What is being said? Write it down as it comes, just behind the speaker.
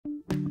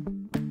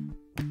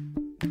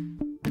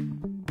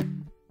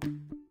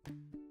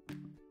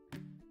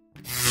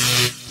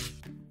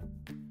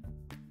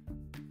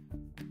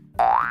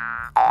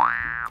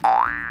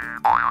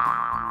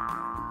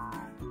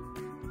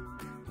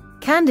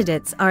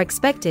Candidates are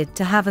expected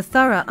to have a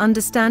thorough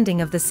understanding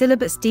of the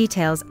syllabus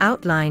details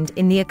outlined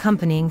in the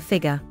accompanying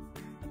figure.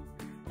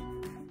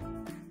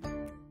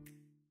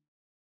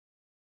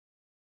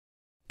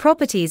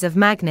 Properties of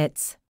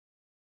magnets.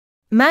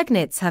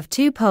 Magnets have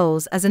two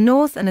poles as a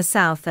north and a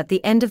south at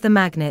the end of the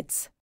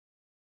magnets.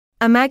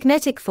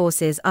 Magnetic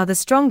forces are the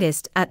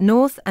strongest at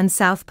north and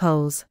south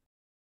poles.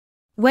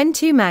 When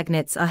two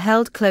magnets are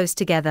held close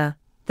together,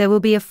 there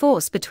will be a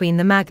force between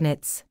the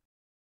magnets.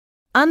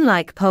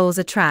 Unlike poles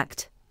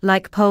attract,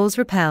 like poles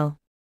repel.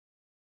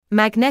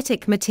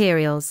 Magnetic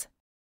materials.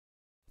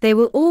 They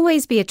will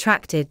always be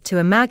attracted to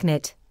a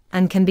magnet,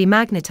 and can be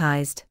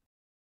magnetized.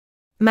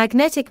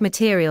 Magnetic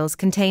materials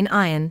contain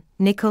iron,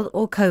 nickel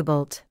or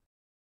cobalt.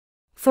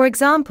 For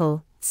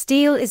example,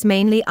 steel is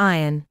mainly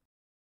iron.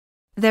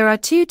 There are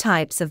two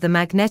types of the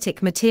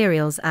magnetic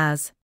materials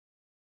as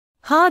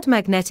hard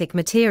magnetic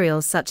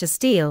materials such as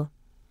steel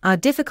are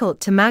difficult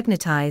to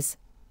magnetize,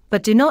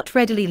 but do not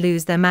readily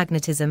lose their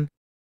magnetism.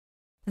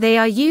 They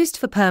are used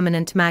for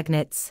permanent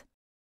magnets.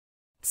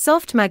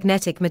 Soft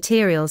magnetic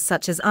materials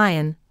such as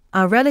iron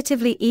are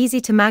relatively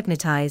easy to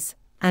magnetize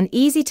and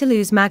easy to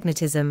lose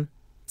magnetism,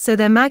 so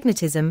their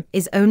magnetism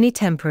is only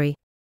temporary.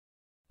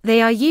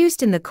 They are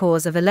used in the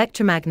cores of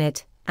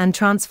electromagnet and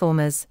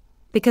transformers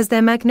because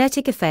their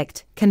magnetic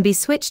effect can be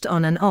switched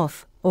on and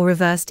off or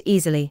reversed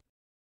easily.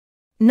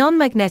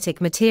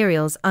 Non-magnetic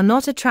materials are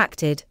not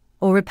attracted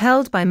or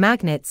repelled by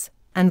magnets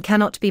and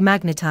cannot be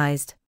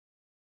magnetized.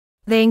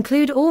 They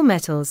include all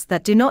metals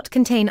that do not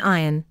contain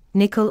iron,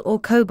 nickel or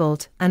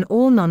cobalt, and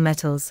all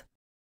nonmetals.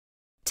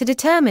 To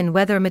determine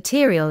whether a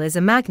material is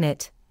a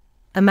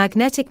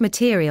magnetic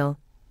material,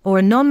 or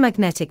a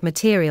non-magnetic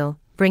material,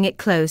 bring it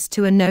close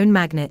to a known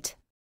magnet.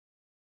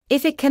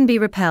 If it can be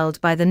repelled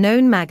by the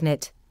known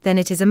magnet, then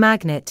it is a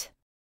magnet.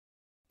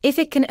 If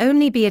it can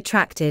only be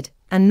attracted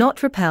and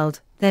not repelled,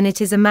 then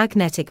it is a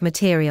magnetic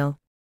material.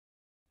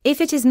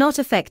 If it is not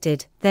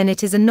affected, then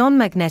it is a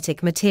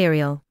non-magnetic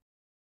material.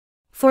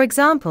 For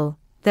example,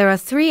 there are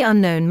three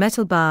unknown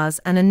metal bars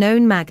and a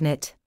known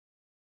magnet.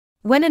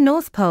 When a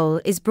north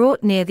pole is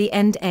brought near the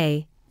end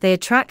A, they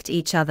attract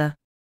each other.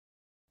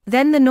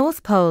 Then the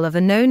north pole of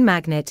a known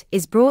magnet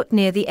is brought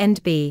near the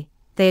end B,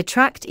 they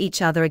attract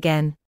each other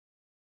again.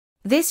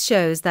 This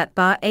shows that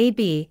bar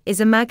AB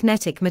is a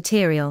magnetic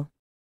material.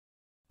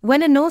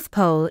 When a north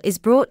pole is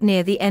brought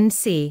near the end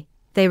C,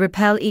 they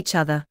repel each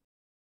other.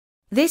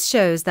 This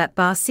shows that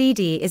bar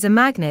CD is a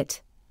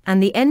magnet,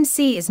 and the end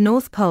C is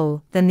north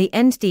pole, then the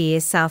end D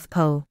is south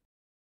pole.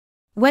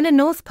 When a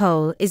north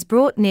pole is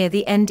brought near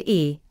the end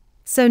E,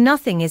 so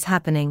nothing is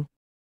happening.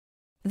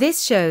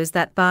 This shows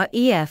that bar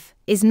EF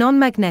is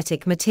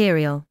non-magnetic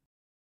material.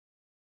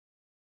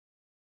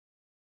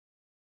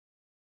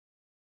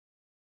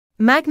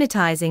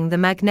 Magnetizing the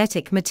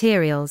magnetic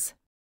materials.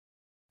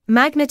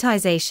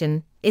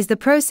 Magnetization is the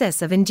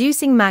process of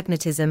inducing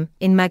magnetism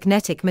in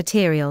magnetic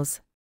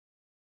materials.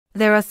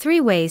 There are three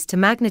ways to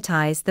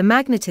magnetize the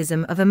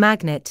magnetism of a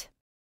magnet.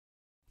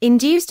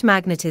 Induced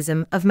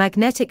magnetism of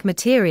magnetic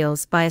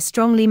materials by a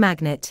strongly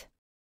magnet.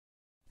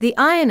 The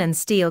iron and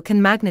steel can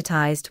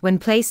magnetized when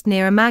placed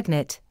near a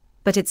magnet,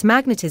 but its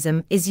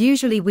magnetism is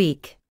usually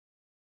weak.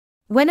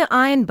 When an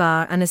iron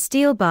bar and a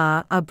steel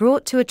bar are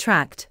brought to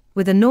attract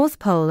with a north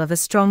pole of a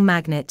strong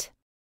magnet,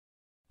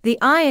 the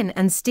iron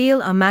and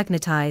steel are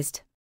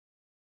magnetized.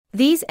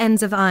 These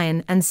ends of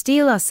iron and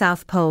steel are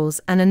south poles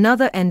and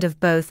another end of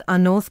both are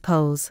north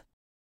poles.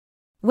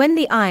 When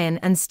the iron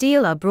and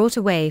steel are brought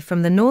away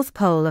from the north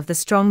pole of the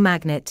strong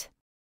magnet,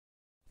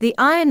 the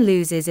iron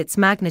loses its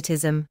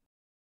magnetism.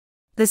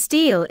 The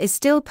steel is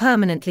still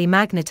permanently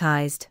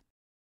magnetized.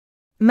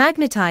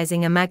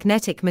 Magnetizing a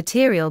magnetic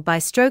material by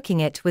stroking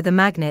it with a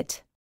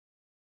magnet.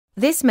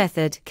 This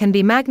method can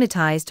be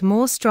magnetized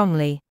more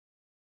strongly.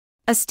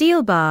 A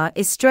steel bar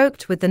is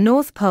stroked with the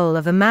north pole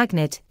of a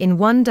magnet in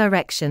one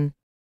direction.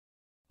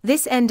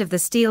 This end of the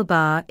steel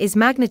bar is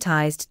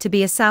magnetized to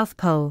be a south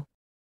pole.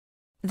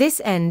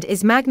 This end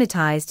is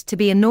magnetized to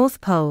be a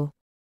north pole.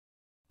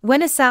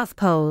 When a south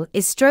pole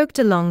is stroked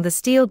along the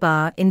steel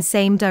bar in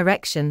same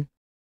direction,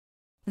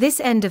 this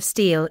end of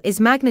steel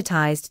is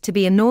magnetized to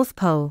be a north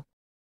pole.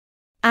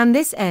 And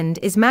this end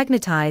is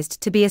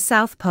magnetized to be a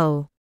south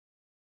pole.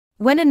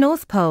 When a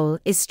north pole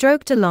is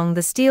stroked along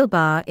the steel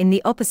bar in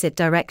the opposite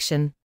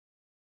direction,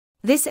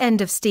 this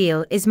end of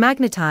steel is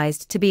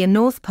magnetized to be a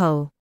north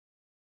pole.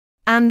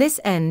 And this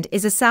end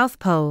is a south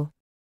pole.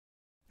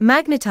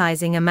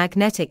 Magnetizing a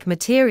magnetic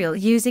material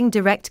using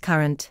direct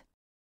current.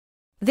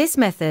 This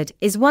method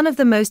is one of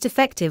the most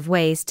effective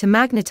ways to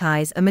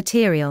magnetize a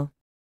material.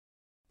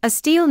 A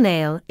steel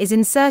nail is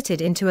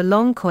inserted into a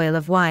long coil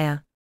of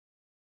wire.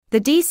 The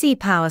DC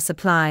power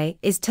supply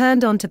is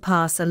turned on to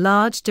pass a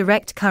large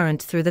direct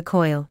current through the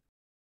coil.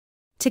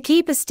 To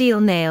keep a steel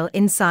nail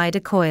inside a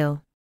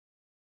coil,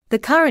 the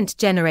current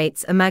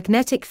generates a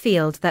magnetic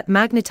field that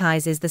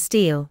magnetizes the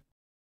steel.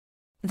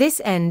 This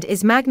end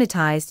is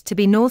magnetized to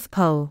be north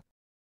pole.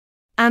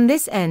 And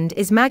this end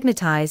is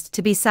magnetized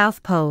to be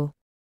south pole.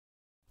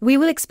 We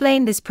will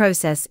explain this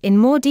process in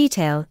more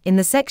detail in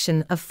the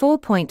section of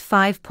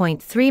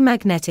 4.5.3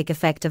 Magnetic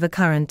effect of a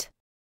current.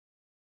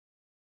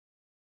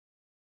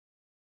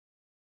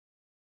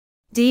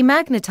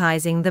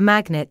 Demagnetizing the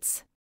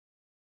magnets.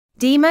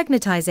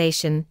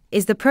 Demagnetization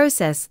is the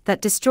process that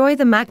destroys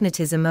the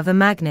magnetism of a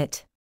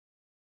magnet.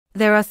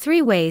 There are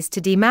three ways to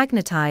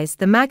demagnetize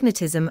the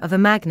magnetism of a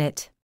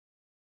magnet.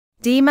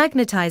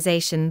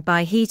 Demagnetization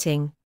by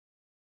heating.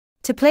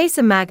 To place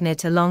a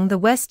magnet along the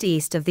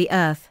west-east of the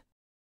Earth.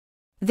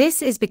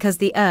 This is because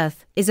the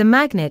Earth is a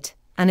magnet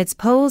and its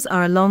poles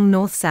are along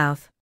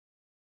north-south.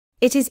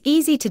 It is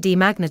easy to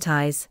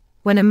demagnetize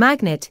when a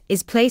magnet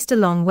is placed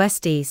along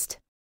west-east.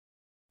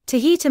 To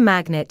heat a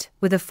magnet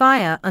with a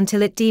fire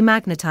until it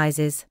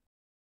demagnetizes.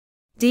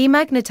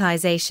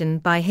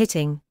 Demagnetization by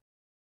hitting.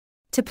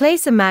 To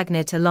place a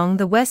magnet along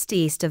the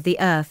west-east of the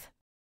Earth.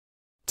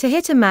 To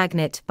hit a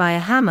magnet by a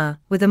hammer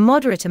with a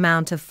moderate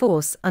amount of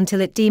force until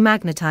it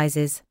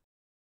demagnetizes.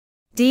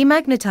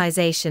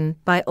 Demagnetization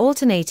by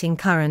alternating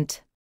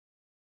current.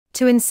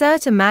 To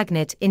insert a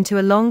magnet into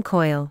a long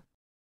coil.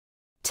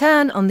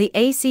 Turn on the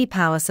AC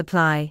power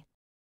supply.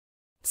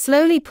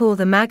 Slowly pull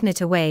the magnet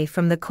away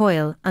from the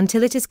coil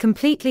until it is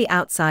completely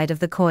outside of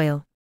the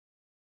coil.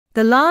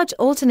 The large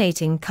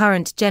alternating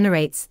current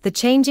generates the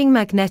changing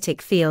magnetic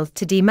field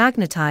to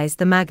demagnetize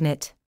the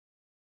magnet.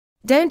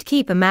 Don't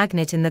keep a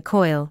magnet in the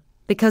coil,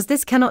 because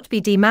this cannot be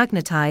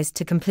demagnetized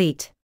to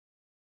complete.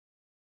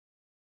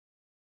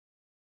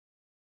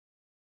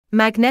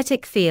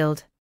 Magnetic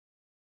field.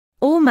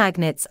 All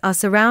magnets are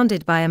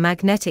surrounded by a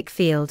magnetic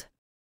field.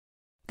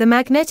 The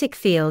magnetic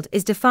field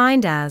is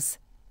defined as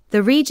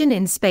the region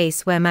in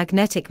space where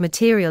magnetic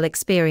material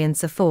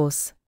experience a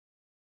force.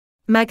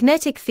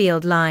 Magnetic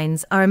field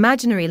lines are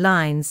imaginary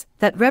lines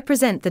that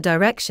represent the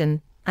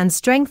direction and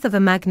strength of a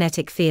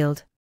magnetic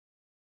field.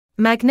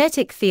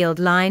 Magnetic field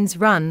lines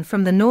run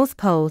from the North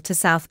Pole to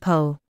South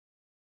Pole.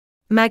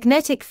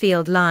 Magnetic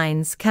field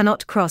lines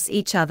cannot cross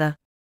each other.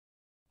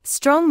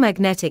 Strong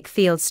magnetic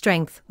field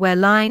strength where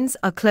lines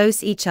are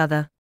close each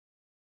other.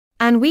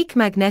 And weak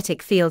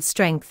magnetic field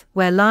strength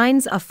where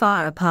lines are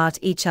far apart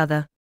each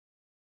other.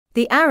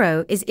 The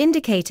arrow is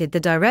indicated the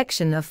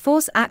direction of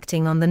force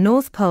acting on the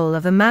north pole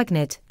of a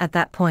magnet at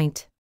that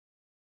point.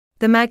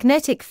 The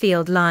magnetic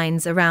field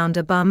lines around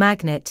a bar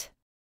magnet.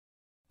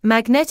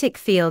 Magnetic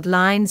field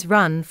lines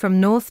run from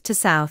north to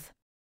south.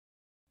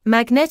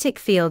 Magnetic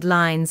field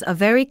lines are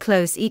very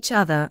close each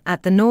other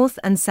at the north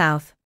and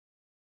south.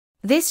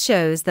 This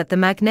shows that the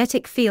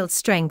magnetic field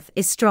strength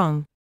is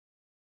strong.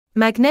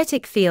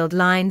 Magnetic field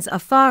lines are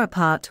far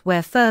apart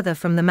where further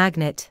from the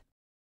magnet.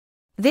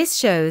 This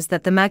shows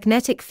that the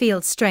magnetic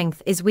field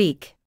strength is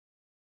weak.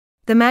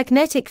 The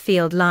magnetic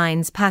field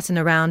lines pattern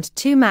around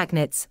two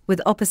magnets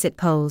with opposite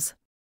poles.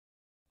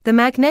 The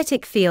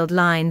magnetic field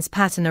lines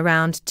pattern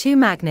around two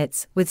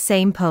magnets with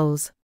same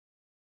poles.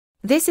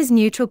 This is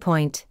neutral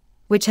point,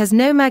 which has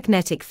no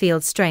magnetic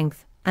field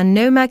strength and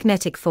no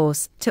magnetic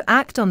force to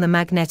act on the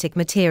magnetic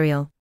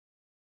material.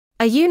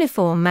 A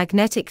uniform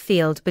magnetic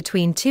field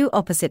between two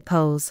opposite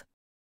poles.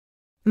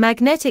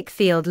 Magnetic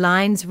field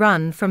lines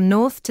run from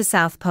north to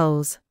south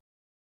poles.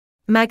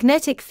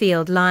 Magnetic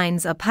field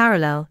lines are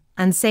parallel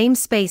and same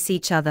space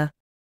each other.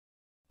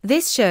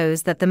 This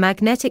shows that the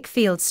magnetic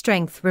field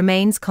strength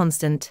remains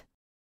constant.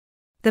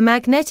 The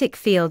magnetic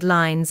field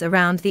lines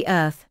around the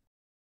Earth.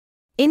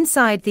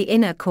 Inside the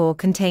inner core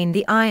contain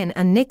the iron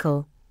and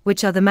nickel,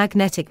 which are the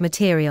magnetic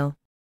material.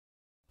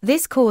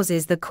 This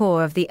causes the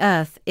core of the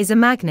Earth is a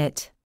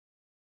magnet.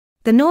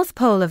 The north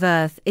pole of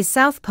Earth is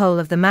south pole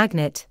of the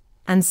magnet,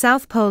 and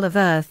south pole of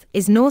Earth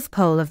is north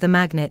pole of the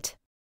magnet.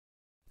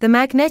 The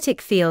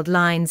magnetic field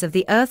lines of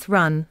the Earth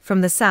run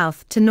from the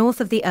south to north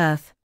of the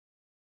Earth.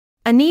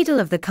 A needle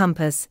of the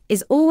compass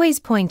is always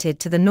pointed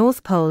to the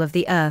north pole of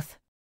the Earth.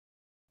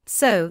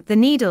 So, the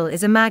needle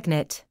is a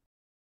magnet.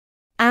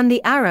 And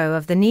the arrow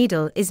of the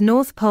needle is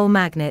north pole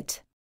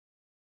magnet,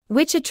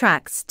 which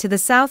attracts to the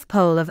south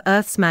pole of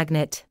Earth's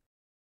magnet.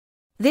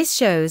 This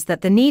shows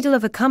that the needle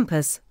of a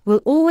compass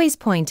will always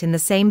point in the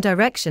same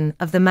direction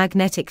of the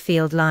magnetic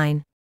field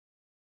line.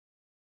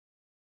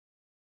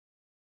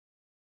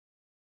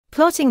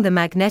 Plotting the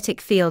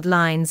magnetic field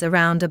lines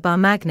around a bar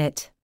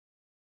magnet.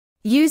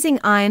 Using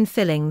iron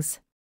fillings.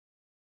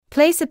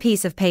 Place a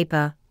piece of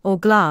paper, or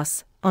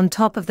glass, on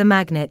top of the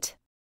magnet.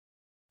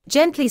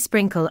 Gently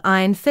sprinkle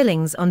iron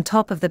fillings on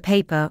top of the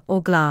paper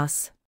or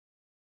glass.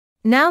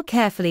 Now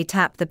carefully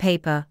tap the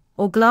paper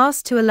or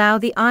glass to allow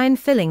the iron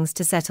fillings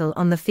to settle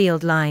on the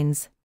field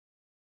lines.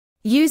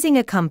 Using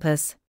a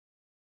compass.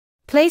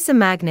 Place a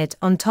magnet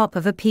on top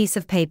of a piece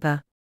of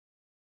paper.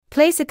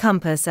 Place a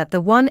compass at the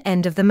one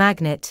end of the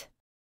magnet.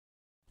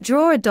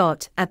 Draw a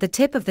dot at the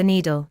tip of the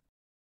needle.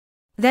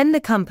 Then the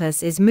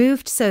compass is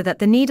moved so that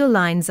the needle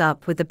lines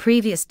up with the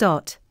previous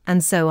dot,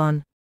 and so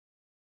on.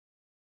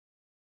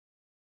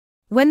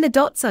 When the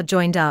dots are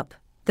joined up,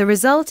 the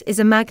result is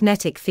a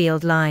magnetic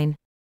field line.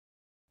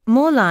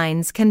 More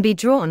lines can be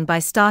drawn by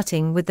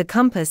starting with the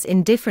compass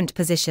in different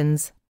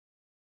positions.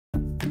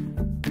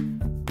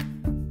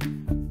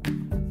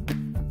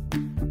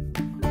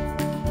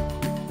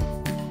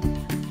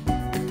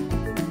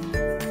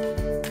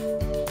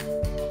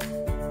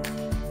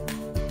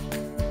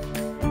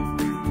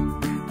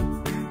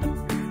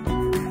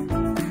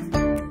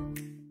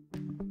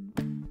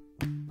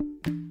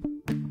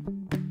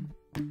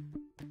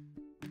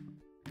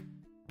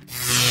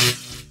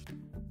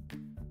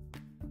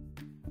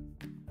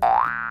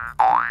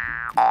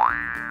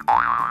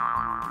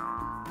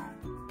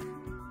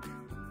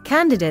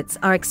 Candidates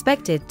are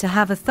expected to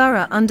have a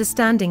thorough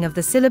understanding of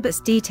the syllabus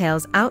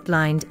details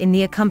outlined in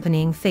the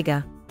accompanying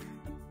figure.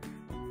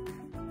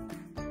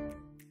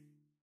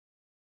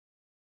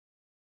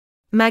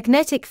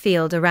 Magnetic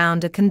field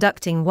around a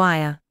conducting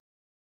wire.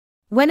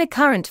 When a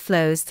current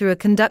flows through a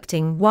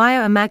conducting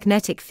wire, a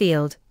magnetic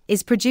field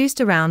is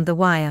produced around the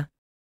wire.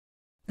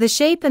 The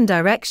shape and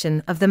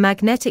direction of the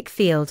magnetic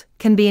field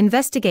can be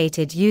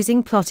investigated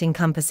using plotting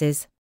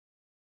compasses.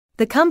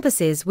 The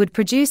compasses would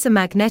produce a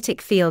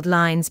magnetic field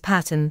lines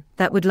pattern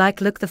that would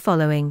look the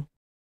following.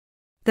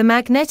 The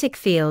magnetic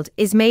field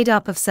is made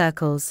up of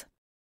circles.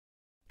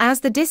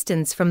 As the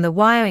distance from the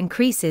wire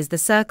increases, the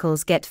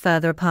circles get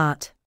further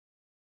apart.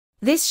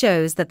 This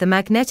shows that the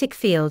magnetic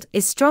field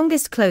is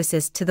strongest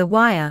closest to the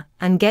wire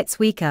and gets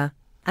weaker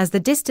as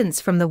the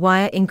distance from the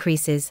wire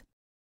increases.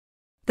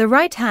 The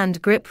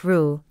right-hand grip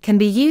rule can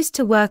be used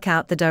to work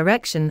out the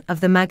direction of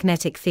the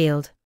magnetic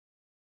field.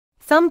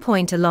 Thumb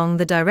point along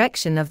the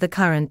direction of the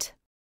current.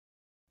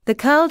 The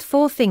curled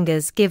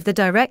forefingers give the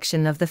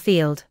direction of the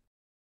field.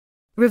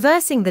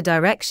 Reversing the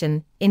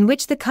direction in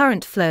which the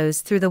current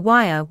flows through the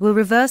wire will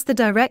reverse the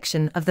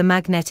direction of the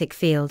magnetic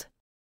field.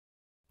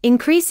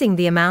 Increasing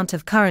the amount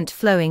of current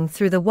flowing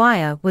through the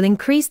wire will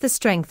increase the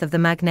strength of the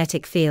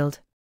magnetic field.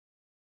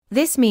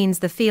 This means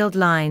the field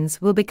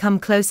lines will become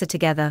closer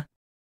together.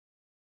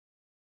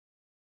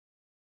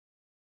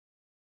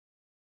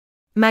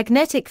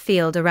 Magnetic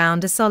field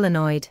around a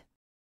solenoid.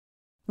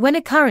 When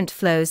a current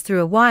flows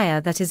through a wire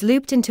that is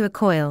looped into a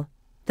coil,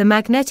 the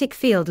magnetic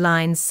field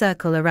lines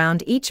circle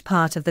around each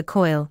part of the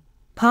coil,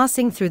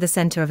 passing through the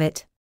center of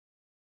it.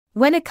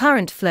 When a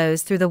current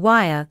flows through the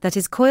wire that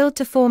is coiled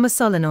to form a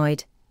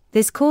solenoid,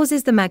 this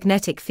causes the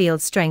magnetic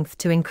field strength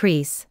to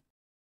increase.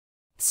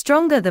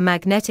 Stronger the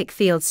magnetic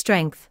field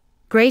strength,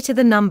 greater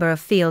the number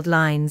of field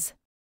lines.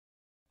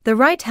 The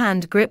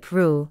right-hand grip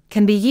rule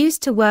can be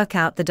used to work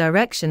out the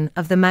direction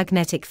of the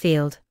magnetic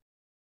field.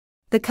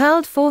 The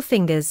curled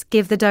forefingers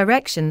give the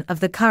direction of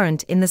the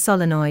current in the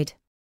solenoid.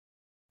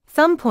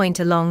 Thumb point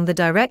along the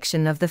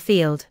direction of the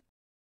field.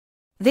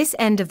 This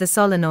end of the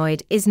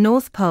solenoid is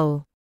North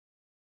Pole.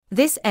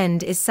 This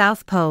end is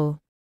South Pole.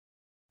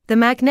 The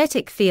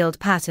magnetic field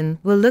pattern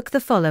will look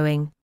the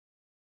following.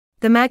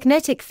 The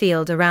magnetic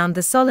field around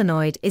the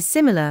solenoid is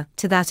similar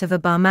to that of a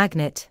bar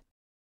magnet.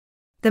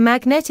 The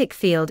magnetic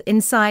field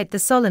inside the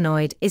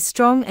solenoid is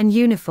strong and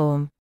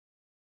uniform.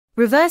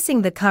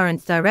 Reversing the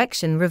current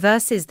direction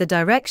reverses the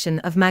direction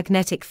of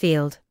magnetic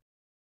field.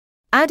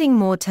 Adding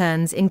more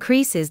turns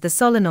increases the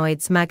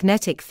solenoid's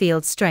magnetic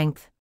field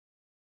strength.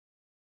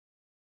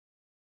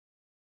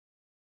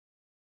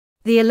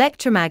 The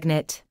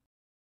electromagnet.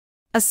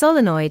 A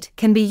solenoid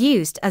can be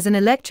used as an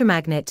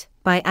electromagnet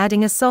by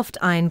adding a soft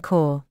iron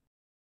core.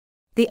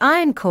 The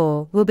iron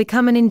core will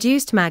become an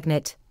induced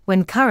magnet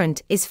when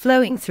current is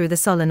flowing through the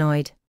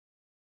solenoid.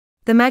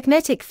 The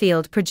magnetic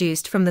field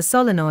produced from the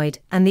solenoid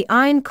and the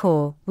iron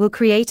core will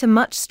create a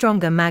much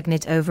stronger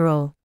magnet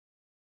overall.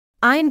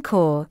 Iron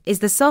core is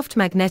the soft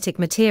magnetic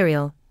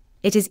material.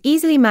 It is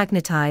easily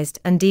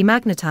magnetized and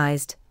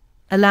demagnetized,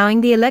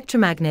 allowing the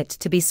electromagnet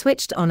to be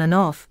switched on and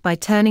off by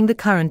turning the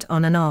current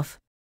on and off.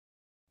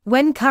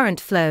 When current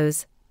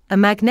flows, a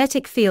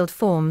magnetic field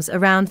forms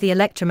around the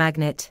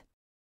electromagnet.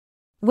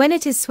 When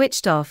it is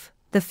switched off,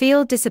 the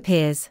field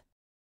disappears.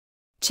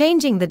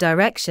 Changing the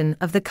direction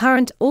of the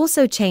current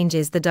also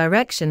changes the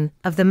direction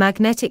of the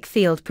magnetic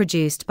field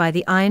produced by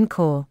the iron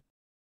core.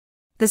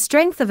 The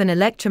strength of an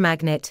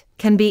electromagnet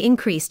can be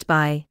increased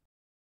by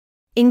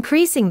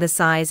increasing the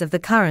size of the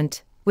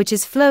current, which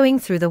is flowing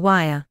through the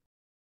wire,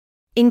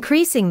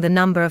 increasing the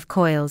number of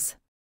coils,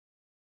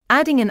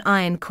 adding an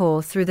iron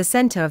core through the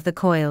center of the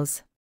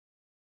coils.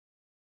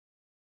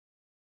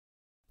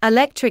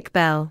 Electric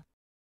bell.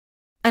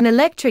 An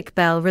electric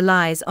bell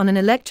relies on an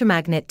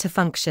electromagnet to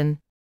function.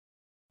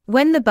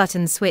 When the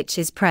button switch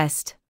is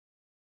pressed,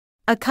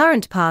 a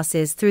current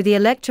passes through the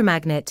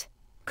electromagnet,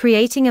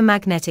 creating a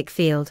magnetic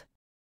field.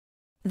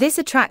 This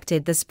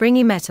attracted the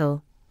springy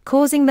metal,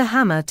 causing the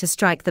hammer to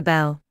strike the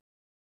bell.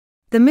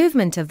 The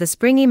movement of the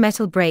springy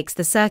metal breaks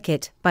the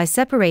circuit by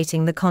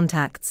separating the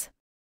contacts.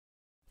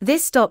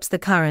 This stops the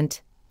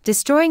current,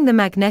 destroying the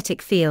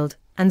magnetic field,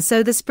 and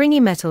so the springy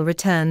metal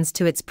returns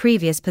to its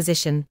previous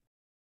position.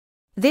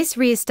 This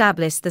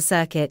re-establishes the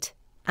circuit,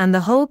 and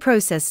the whole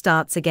process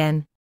starts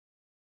again.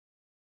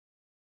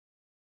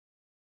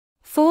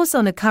 Force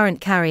on a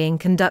current-carrying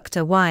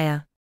conductor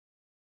wire.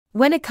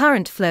 When a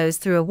current flows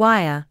through a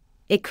wire,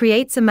 it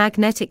creates a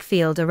magnetic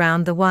field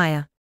around the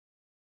wire.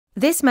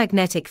 This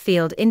magnetic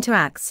field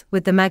interacts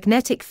with the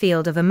magnetic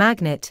field of a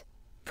magnet,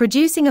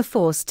 producing a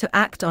force to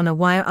act on a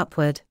wire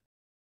upward.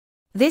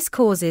 This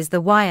causes the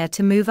wire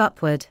to move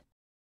upward.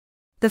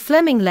 The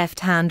Fleming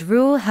left-hand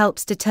rule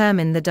helps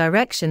determine the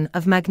direction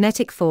of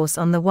magnetic force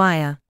on the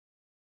wire.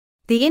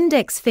 The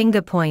index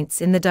finger points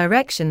in the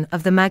direction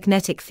of the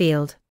magnetic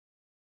field.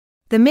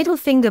 The middle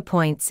finger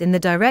points in the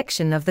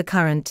direction of the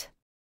current.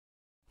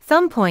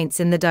 Thumb points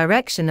in the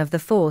direction of the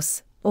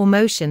force, or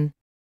motion.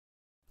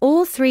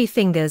 All three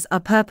fingers are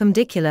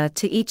perpendicular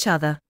to each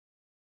other.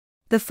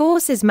 The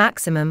force is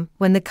maximum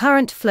when the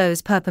current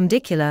flows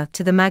perpendicular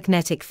to the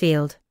magnetic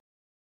field.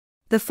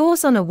 The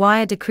force on a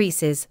wire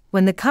decreases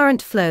when the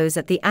current flows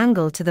at the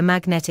angle to the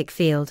magnetic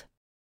field.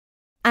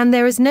 And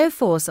there is no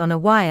force on a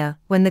wire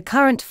when the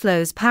current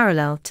flows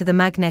parallel to the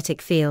magnetic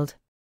field.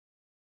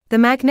 The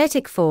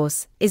magnetic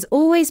force is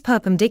always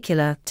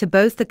perpendicular to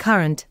both the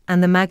current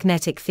and the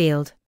magnetic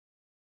field.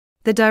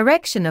 The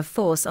direction of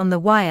force on the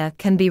wire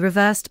can be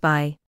reversed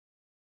by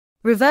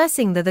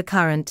reversing the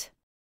current.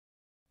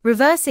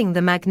 Reversing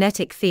the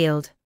magnetic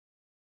field.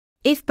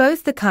 If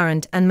both the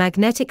current and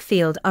magnetic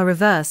field are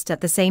reversed at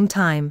the same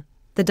time,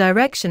 the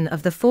direction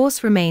of the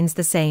force remains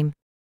the same.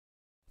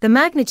 The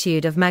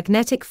magnitude of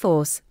magnetic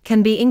force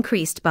can be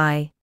increased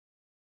by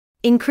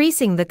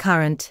increasing the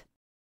current.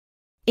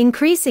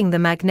 Increasing the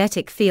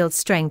magnetic field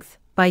strength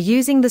by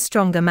using the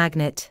stronger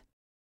magnet.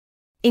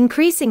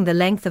 Increasing the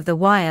length of the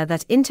wire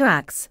that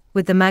interacts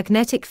with the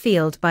magnetic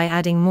field by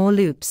adding more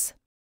loops.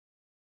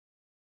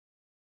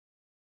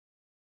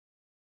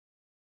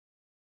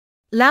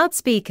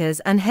 Loudspeakers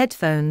and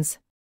headphones.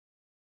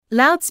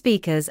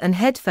 Loudspeakers and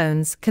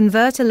headphones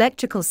convert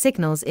electrical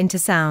signals into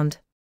sound.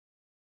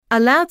 A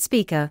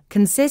loudspeaker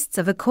consists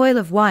of a coil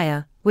of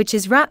wire which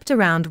is wrapped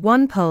around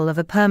one pole of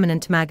a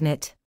permanent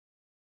magnet.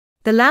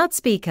 The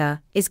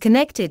loudspeaker is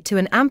connected to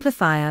an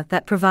amplifier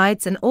that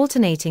provides an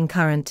alternating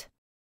current.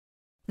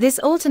 This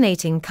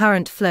alternating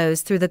current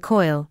flows through the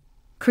coil,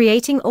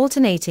 creating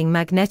alternating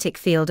magnetic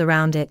field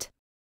around it.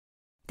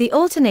 The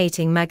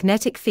alternating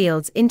magnetic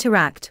fields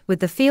interact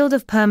with the field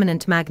of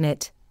permanent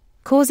magnet,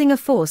 causing a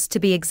force to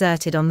be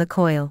exerted on the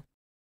coil.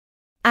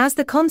 As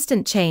the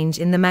constant change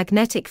in the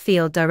magnetic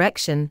field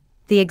direction,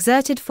 the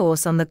exerted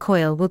force on the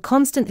coil will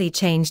constantly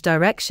change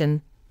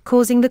direction,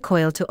 causing the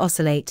coil to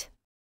oscillate.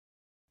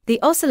 The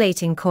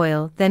oscillating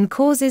coil then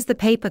causes the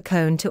paper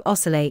cone to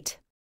oscillate.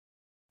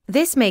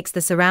 This makes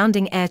the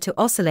surrounding air to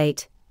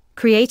oscillate,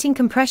 creating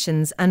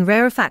compressions and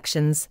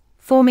rarefactions,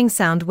 forming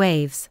sound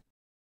waves.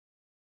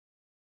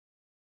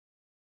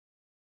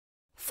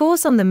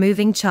 Force on the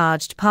moving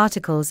charged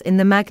particles in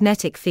the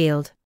magnetic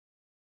field.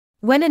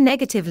 When a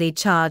negatively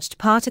charged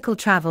particle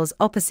travels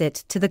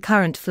opposite to the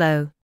current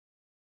flow.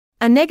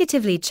 A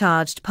negatively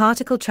charged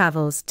particle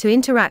travels to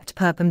interact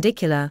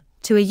perpendicular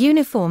to a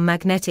uniform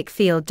magnetic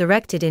field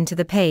directed into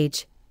the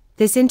page.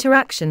 This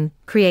interaction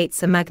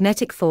creates a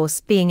magnetic force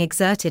being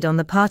exerted on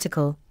the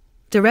particle,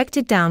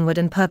 directed downward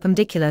and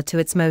perpendicular to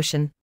its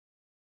motion.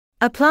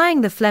 Applying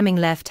the Fleming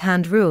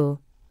left-hand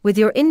rule, with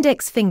your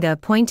index finger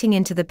pointing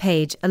into the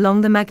page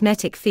along the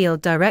magnetic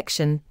field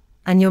direction,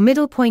 and your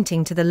middle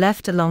pointing to the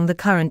left along the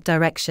current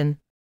direction.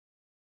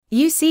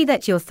 You see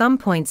that your thumb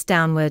points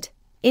downward,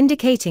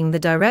 indicating the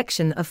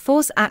direction of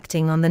force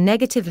acting on the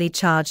negatively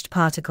charged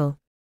particle.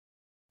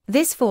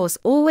 This force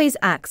always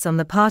acts on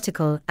the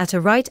particle at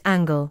a right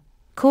angle,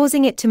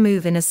 causing it to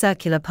move in a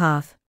circular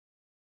path.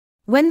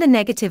 When the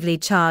negatively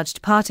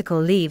charged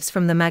particle leaves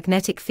from the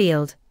magnetic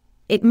field,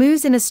 it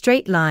moves in a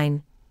straight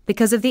line,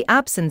 because of the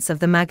absence of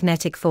the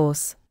magnetic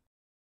force.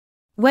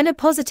 When a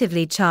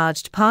positively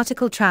charged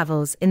particle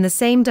travels in the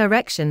same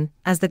direction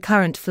as the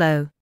current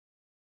flow,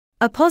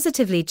 a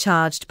positively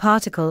charged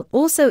particle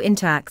also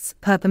interacts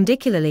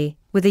perpendicularly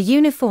with a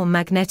uniform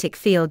magnetic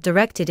field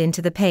directed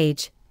into the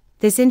page.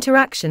 This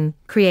interaction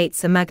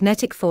creates a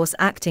magnetic force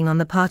acting on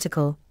the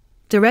particle,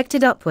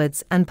 directed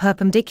upwards and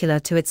perpendicular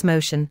to its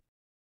motion.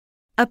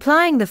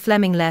 Applying the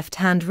Fleming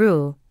left-hand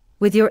rule,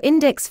 with your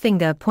index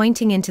finger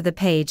pointing into the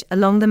page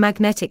along the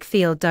magnetic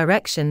field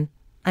direction,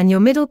 and your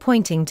middle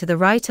pointing to the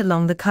right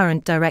along the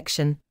current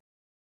direction.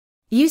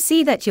 You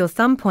see that your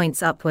thumb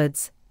points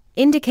upwards,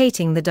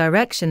 indicating the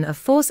direction of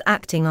force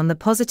acting on the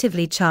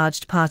positively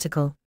charged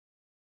particle.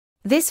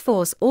 This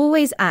force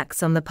always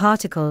acts on the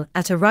particle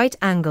at a right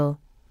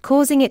angle,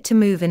 causing it to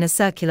move in a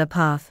circular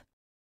path.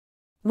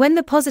 When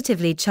the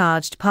positively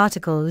charged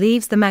particle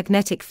leaves the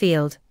magnetic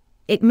field,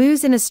 it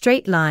moves in a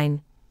straight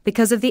line,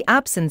 because of the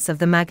absence of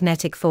the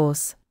magnetic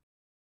force.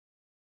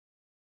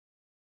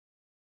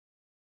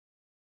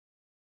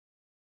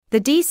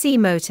 The DC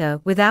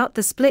motor without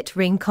the split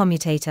ring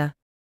commutator.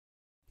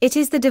 It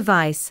is the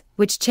device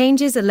which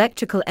changes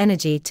electrical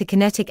energy to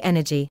kinetic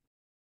energy.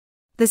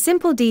 The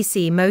simple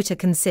DC motor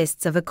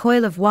consists of a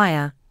coil of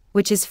wire,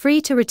 which is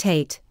free to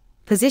rotate,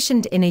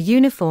 positioned in a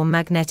uniform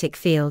magnetic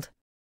field.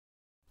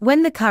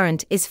 When the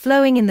current is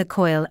flowing in the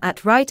coil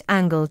at right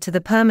angle to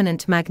the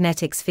permanent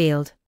magnetic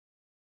field,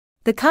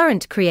 the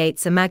current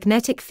creates a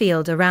magnetic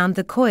field around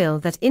the coil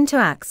that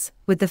interacts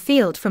with the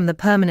field from the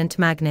permanent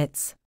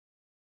magnets.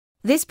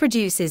 This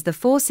produces the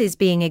forces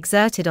being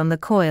exerted on the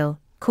coil,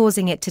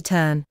 causing it to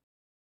turn.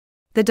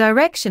 The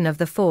direction of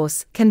the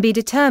force can be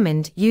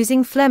determined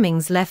using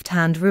Fleming's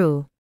left-hand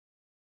rule.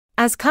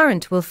 As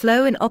current will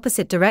flow in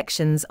opposite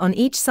directions on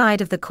each side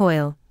of the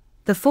coil,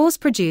 the force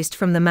produced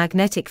from the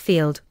magnetic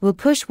field will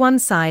push one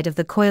side of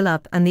the coil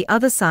up and the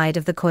other side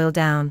of the coil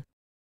down.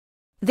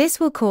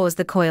 This will cause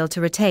the coil to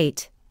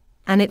rotate,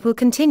 and it will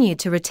continue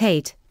to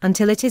rotate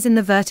until it is in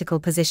the vertical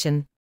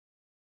position.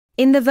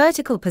 In the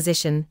vertical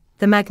position,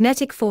 the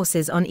magnetic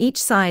forces on each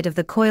side of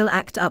the coil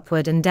act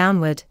upward and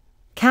downward,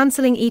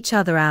 cancelling each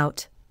other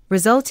out,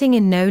 resulting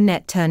in no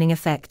net turning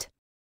effect.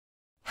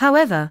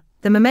 However,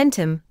 the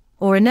momentum,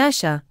 or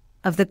inertia,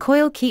 of the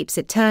coil keeps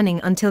it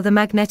turning until the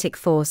magnetic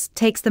force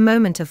takes the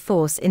moment of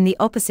force in the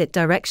opposite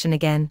direction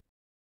again.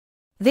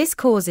 This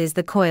causes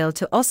the coil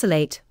to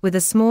oscillate with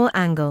a small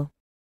angle.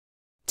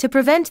 To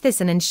prevent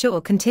this and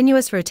ensure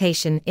continuous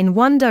rotation in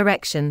one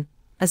direction,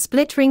 a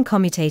split ring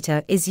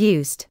commutator is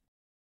used.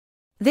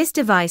 This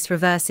device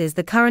reverses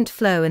the current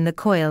flow in the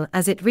coil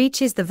as it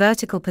reaches the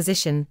vertical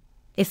position,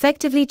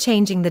 effectively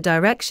changing the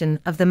direction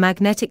of the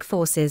magnetic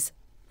forces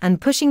and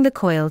pushing the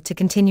coil to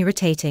continue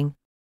rotating.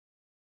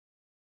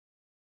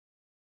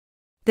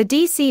 The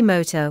DC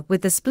motor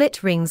with the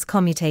split rings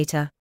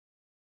commutator.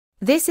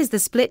 This is the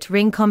split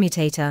ring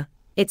commutator.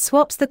 It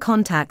swaps the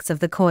contacts of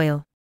the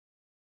coil.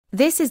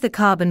 This is the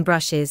carbon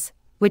brushes,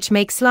 which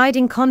make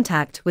sliding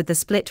contact with the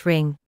split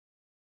ring.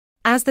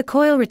 As the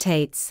coil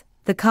rotates,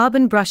 the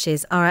carbon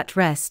brushes are at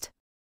rest.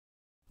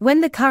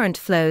 When the current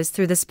flows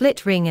through the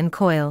split ring and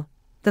coil,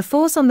 the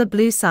force on the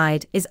blue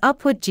side is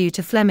upward due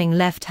to Fleming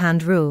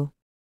left-hand rule.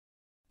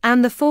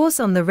 And the force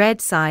on the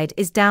red side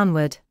is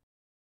downward.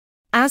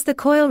 As the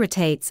coil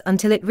rotates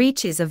until it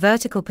reaches a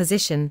vertical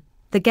position,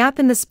 the gap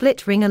in the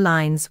split ring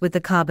aligns with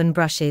the carbon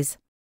brushes.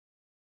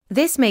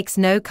 This makes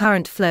no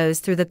current flows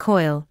through the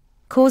coil,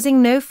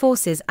 causing no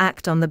forces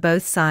act on the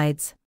both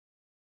sides.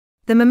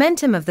 The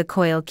momentum of the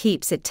coil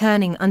keeps it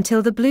turning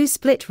until the blue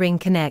split ring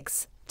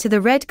connects to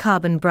the red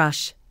carbon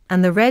brush,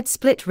 and the red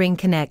split ring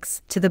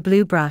connects to the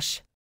blue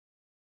brush.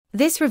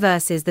 This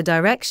reverses the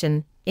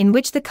direction in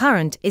which the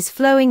current is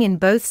flowing in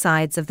both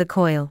sides of the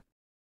coil.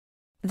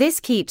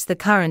 This keeps the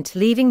current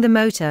leaving the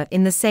motor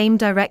in the same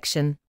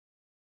direction.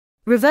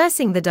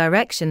 Reversing the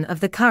direction of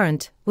the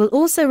current will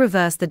also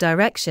reverse the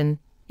direction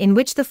in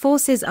which the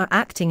forces are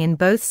acting in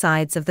both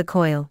sides of the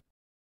coil.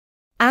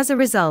 As a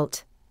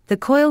result, the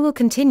coil will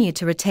continue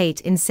to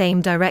rotate in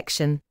same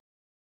direction.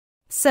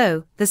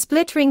 So, the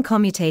split ring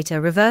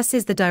commutator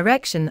reverses the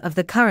direction of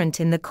the current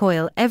in the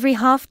coil every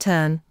half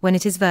turn when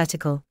it is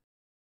vertical.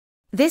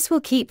 This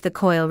will keep the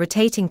coil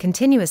rotating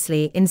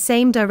continuously in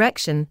same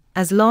direction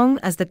as long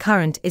as the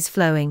current is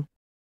flowing.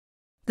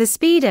 The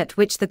speed at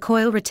which the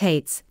coil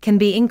rotates can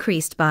be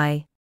increased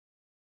by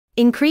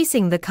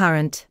increasing the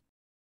current.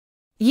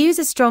 Use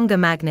a stronger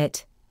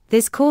magnet.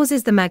 This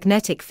causes the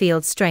magnetic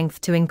field strength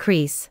to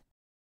increase.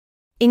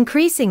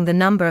 Increasing the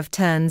number of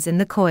turns in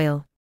the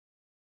coil.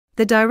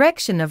 The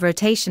direction of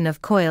rotation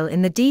of coil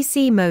in the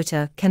DC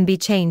motor can be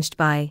changed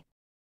by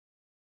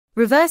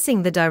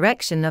reversing the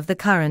direction of the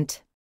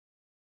current.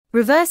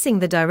 Reversing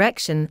the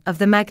direction of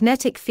the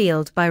magnetic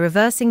field by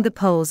reversing the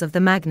poles of the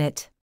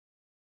magnet.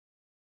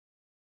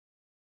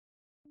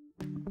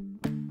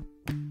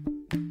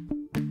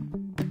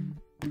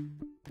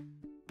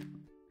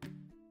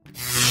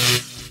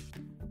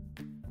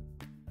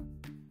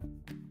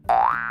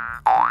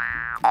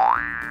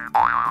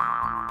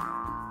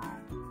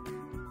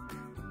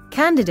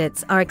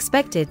 Candidates are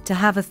expected to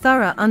have a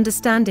thorough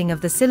understanding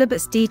of the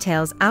syllabus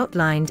details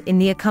outlined in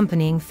the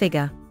accompanying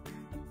figure.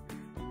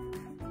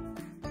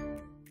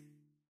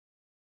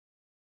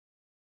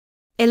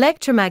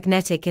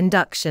 Electromagnetic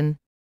induction.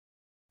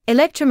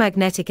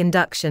 Electromagnetic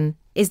induction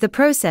is the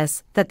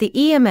process that the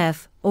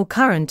EMF, or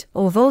current,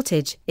 or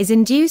voltage, is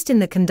induced in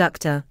the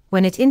conductor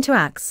when it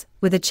interacts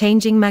with a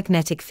changing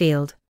magnetic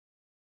field.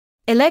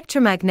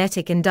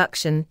 Electromagnetic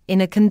induction in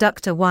a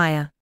conductor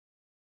wire.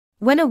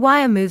 When a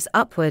wire moves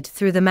upward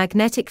through the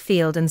magnetic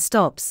field and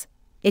stops,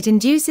 it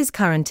induces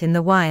current in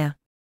the wire.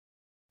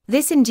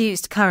 This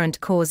induced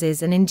current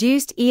causes an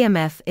induced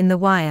EMF in the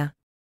wire.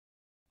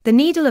 The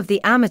needle of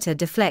the ammeter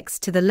deflects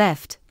to the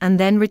left and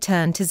then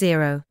return to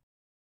zero.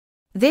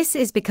 This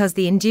is because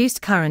the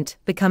induced current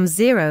becomes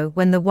zero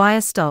when the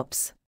wire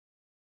stops.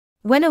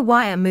 When a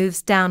wire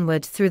moves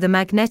downward through the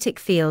magnetic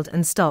field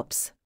and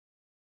stops,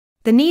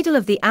 the needle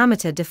of the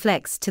ammeter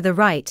deflects to the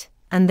right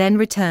and then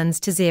returns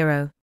to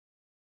zero.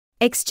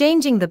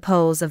 Exchanging the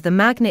poles of the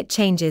magnet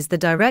changes the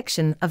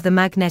direction of the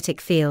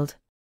magnetic field.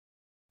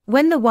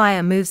 When the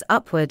wire moves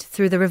upward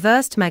through the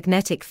reversed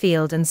magnetic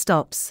field and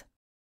stops,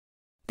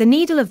 the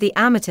needle of the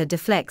ammeter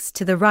deflects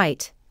to the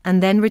right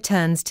and then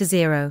returns to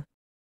zero.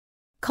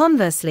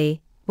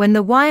 Conversely, when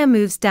the wire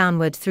moves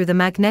downward through the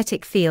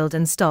magnetic field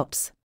and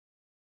stops,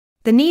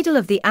 the needle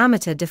of the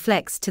ammeter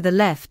deflects to the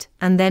left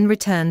and then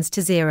returns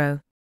to zero.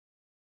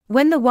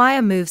 When the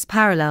wire moves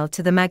parallel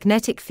to the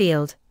magnetic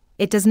field,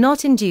 it does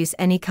not induce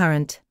any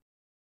current.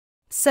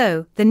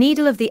 So, the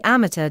needle of the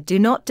ammeter do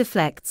not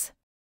deflects.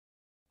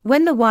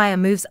 When the wire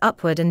moves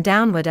upward and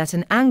downward at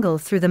an angle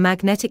through the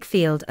magnetic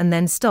field and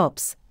then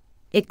stops,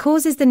 it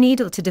causes the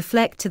needle to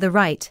deflect to the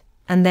right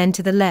and then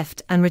to the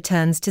left and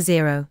returns to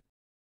zero.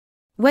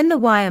 When the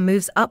wire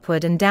moves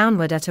upward and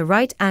downward at a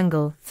right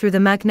angle through the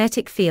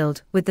magnetic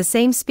field with the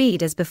same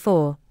speed as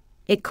before,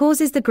 it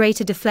causes the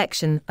greater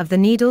deflection of the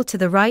needle to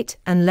the right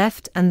and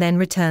left and then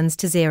returns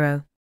to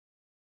zero.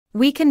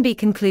 We can be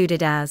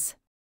concluded as: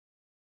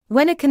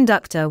 when a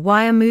conductor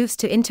wire moves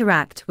to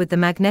interact with the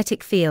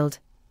magnetic field,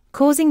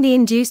 causing the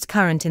induced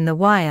current in the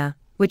wire,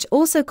 which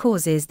also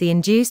causes the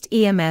induced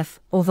EMF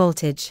or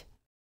voltage.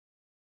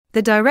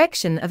 The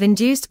direction of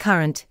induced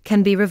current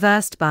can be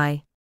reversed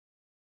by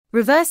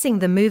reversing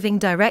the moving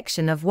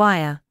direction of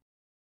wire,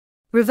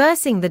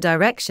 reversing the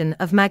direction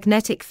of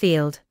magnetic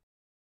field.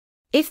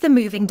 If the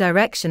moving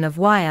direction of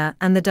wire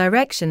and the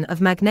direction of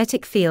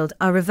magnetic field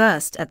are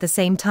reversed at the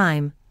same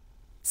time,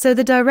 so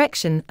the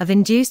direction of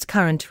induced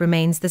current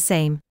remains the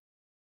same.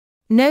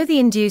 Know the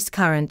induced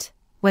current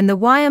when the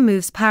wire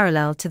moves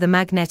parallel to the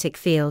magnetic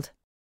field.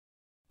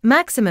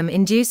 Maximum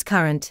induced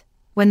current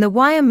when the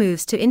wire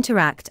moves to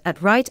interact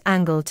at right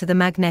angle to the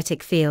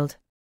magnetic field.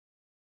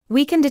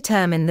 We can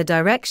determine the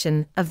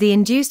direction of the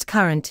induced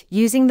current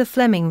using the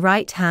Fleming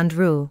right-hand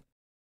rule.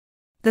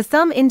 The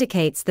thumb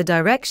indicates the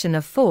direction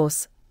of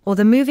force, or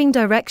the moving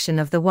direction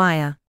of the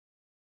wire.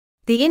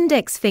 The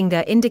index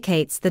finger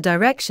indicates the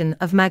direction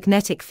of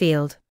magnetic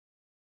field.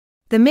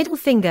 The middle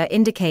finger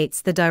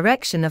indicates the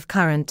direction of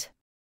current.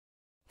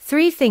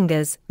 3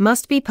 fingers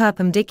must be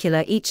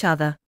perpendicular each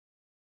other.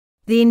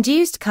 The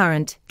induced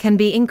current can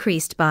be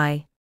increased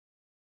by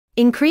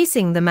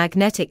increasing the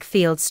magnetic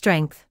field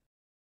strength,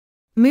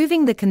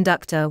 moving the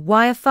conductor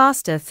wire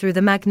faster through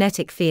the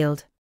magnetic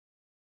field,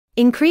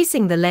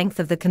 increasing the length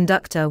of the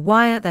conductor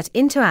wire that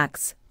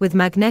interacts with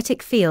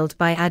magnetic field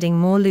by adding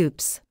more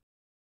loops.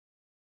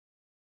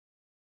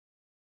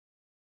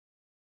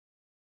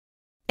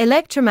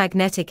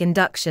 Electromagnetic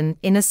induction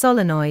in a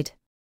solenoid.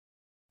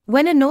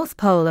 When a north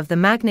pole of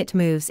the magnet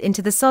moves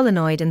into the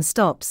solenoid and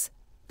stops,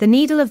 the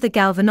needle of the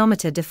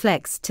galvanometer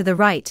deflects to the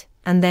right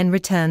and then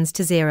returns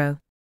to zero.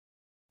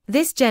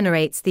 This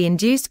generates the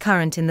induced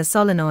current in the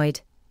solenoid,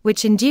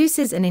 which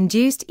induces an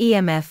induced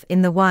EMF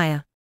in the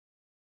wire.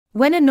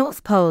 When a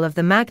north pole of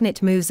the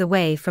magnet moves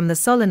away from the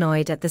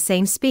solenoid at the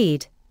same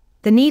speed,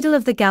 the needle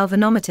of the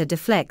galvanometer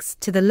deflects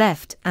to the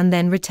left and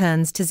then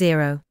returns to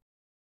zero.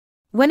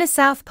 When a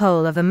south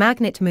pole of a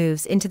magnet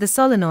moves into the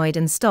solenoid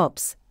and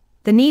stops,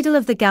 the needle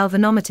of the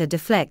galvanometer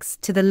deflects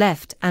to the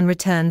left and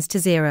returns to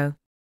zero.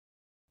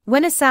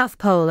 When a south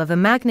pole of a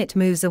magnet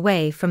moves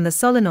away from the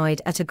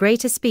solenoid at a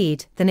greater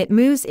speed than it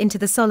moves into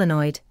the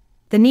solenoid,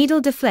 the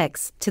needle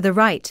deflects to the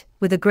right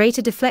with a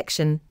greater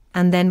deflection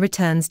and then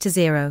returns to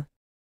zero.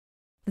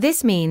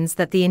 This means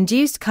that the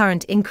induced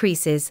current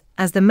increases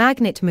as the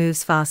magnet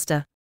moves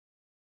faster.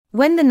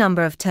 When the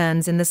number of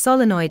turns in the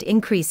solenoid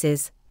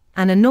increases,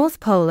 and a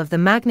north pole of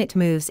the magnet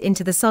moves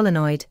into the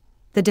solenoid,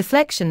 the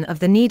deflection of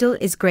the needle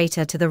is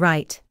greater to the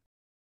right.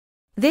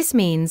 This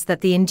means that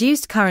the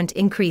induced current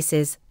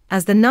increases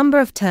as the number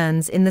of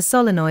turns in the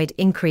solenoid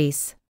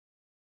increase.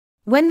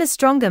 When the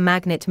stronger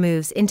magnet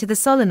moves into the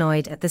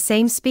solenoid at the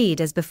same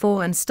speed as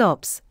before and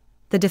stops,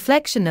 the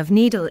deflection of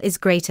needle is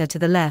greater to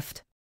the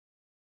left.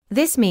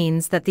 This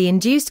means that the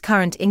induced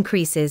current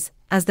increases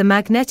as the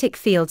magnetic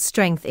field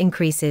strength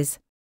increases.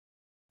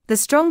 The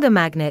stronger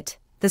magnet,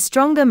 the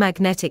stronger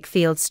magnetic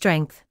field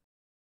strength.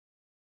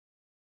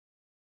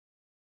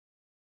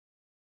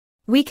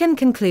 We can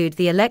conclude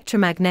the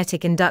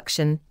electromagnetic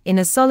induction in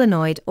a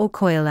solenoid or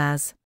coil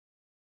as: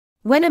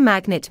 when a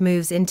magnet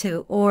moves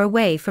into or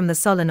away from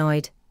the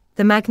solenoid,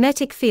 the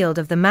magnetic field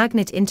of the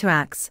magnet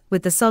interacts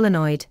with the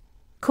solenoid,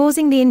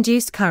 causing the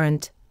induced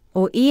current,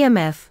 or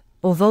EMF,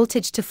 or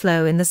voltage to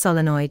flow in the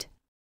solenoid.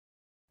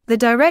 The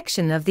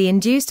direction of the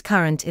induced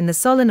current in the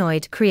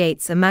solenoid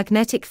creates a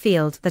magnetic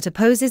field that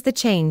opposes the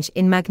change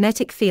in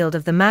magnetic field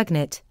of the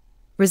magnet,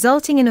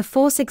 resulting in a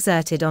force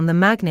exerted on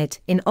the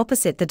magnet in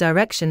opposite the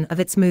direction of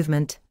its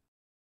movement.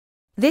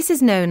 This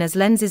is known as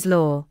Lenz's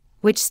law,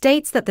 which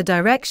states that the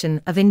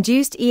direction of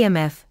induced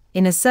EMF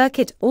in a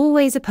circuit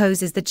always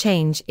opposes the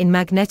change in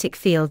magnetic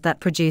field that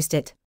produced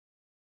it.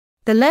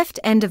 The left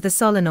end of the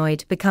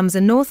solenoid becomes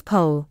a north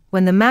pole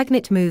when the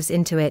magnet moves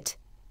into it,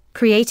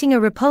 creating a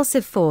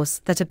repulsive force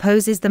that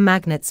opposes the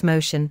magnet's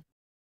motion.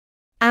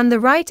 And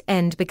the right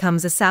end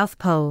becomes a south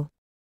pole.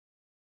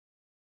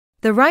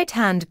 The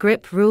right-hand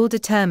grip rule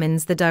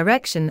determines the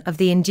direction of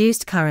the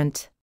induced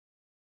current,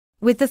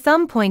 with the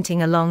thumb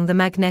pointing along the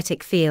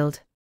magnetic field,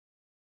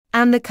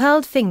 and the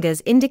curled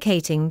fingers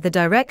indicating the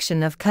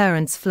direction of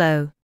current's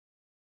flow.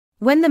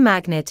 When the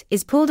magnet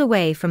is pulled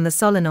away from the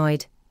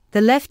solenoid,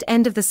 the left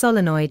end of the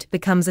solenoid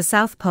becomes a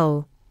south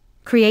pole,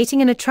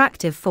 creating an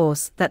attractive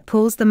force that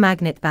pulls the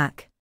magnet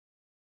back.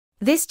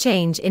 This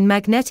change in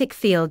magnetic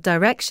field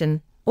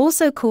direction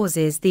also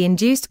causes the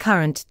induced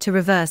current to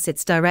reverse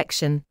its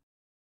direction.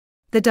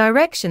 The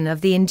direction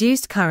of the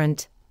induced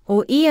current,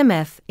 or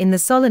EMF, in the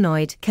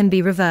solenoid can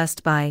be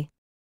reversed by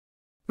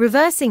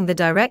reversing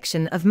the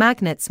direction of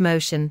magnet's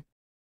motion,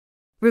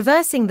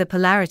 reversing the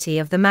polarity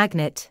of the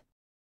magnet.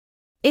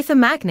 If a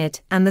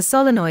magnet and the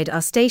solenoid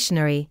are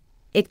stationary,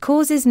 it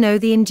causes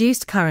the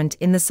induced current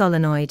in the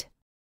solenoid.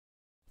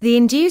 The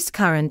induced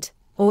current,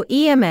 or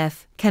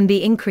EMF, can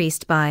be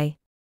increased by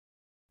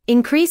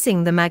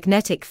increasing the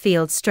magnetic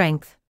field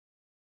strength,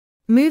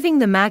 moving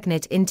the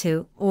magnet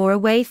into or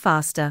away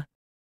faster,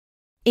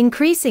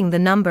 increasing the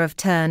number of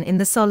turns in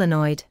the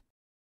solenoid.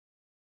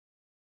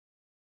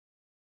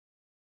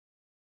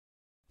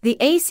 The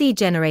AC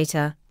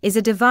generator is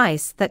a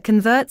device that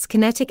converts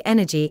kinetic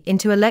energy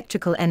into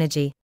electrical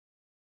energy.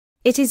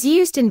 It is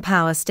used in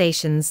power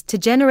stations to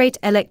generate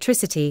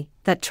electricity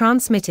that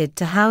transmitted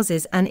to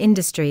houses and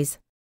industries.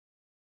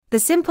 The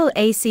simple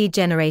AC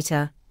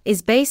generator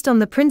is based on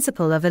the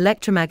principle of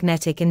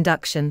electromagnetic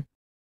induction.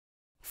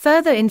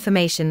 Further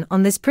information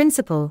on this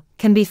principle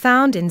can be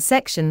found in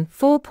section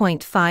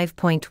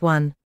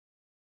 4.5.1.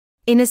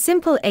 In a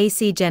simple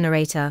AC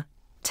generator,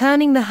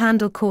 turning the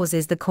handle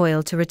causes the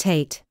coil to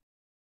rotate.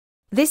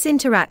 This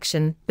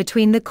interaction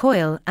between the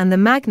coil and the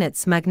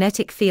magnet's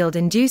magnetic field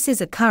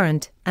induces a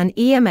current and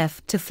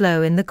EMF to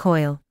flow in the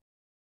coil.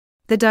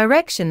 The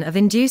direction of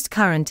induced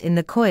current in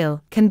the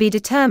coil can be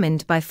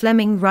determined by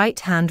Fleming's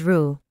right-hand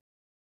rule.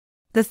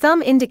 The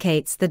thumb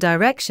indicates the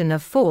direction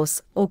of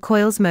force or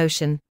coil's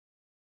motion.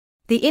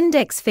 The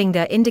index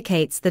finger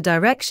indicates the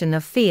direction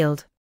of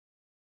field.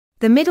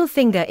 The middle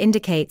finger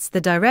indicates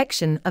the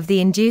direction of the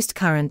induced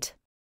current.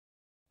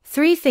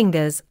 3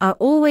 fingers are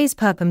always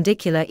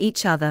perpendicular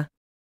each other.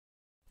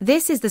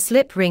 This is the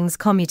slip rings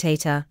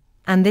commutator,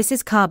 and this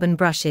is carbon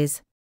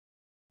brushes.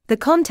 The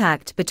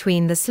contact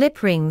between the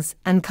slip rings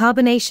and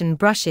carbonation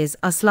brushes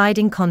are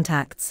sliding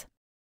contacts.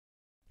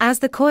 As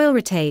the coil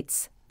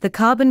rotates, the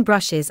carbon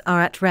brushes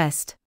are at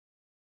rest.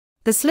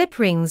 The slip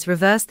rings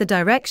reverse the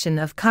direction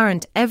of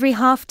current every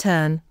half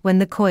turn when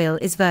the coil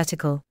is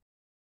vertical.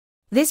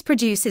 This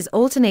produces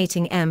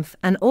alternating EMF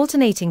and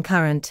alternating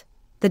current,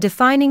 the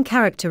defining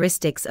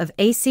characteristics of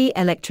AC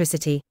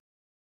electricity.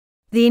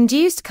 The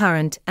induced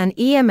current and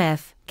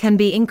EMF can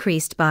be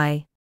increased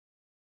by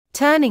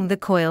turning the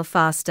coil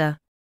faster,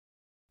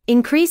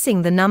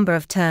 increasing the number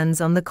of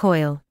turns on the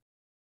coil,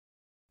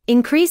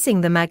 increasing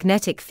the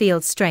magnetic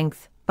field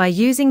strength by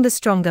using the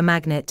stronger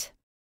magnet.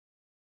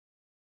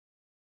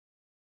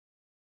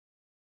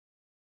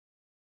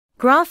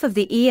 Graph of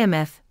the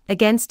EMF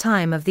against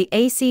time of the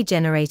AC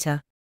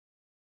generator.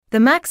 The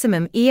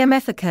maximum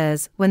EMF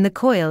occurs when the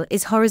coil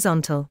is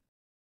horizontal.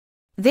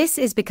 This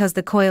is because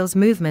the coil's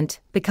movement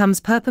becomes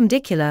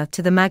perpendicular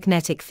to the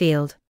magnetic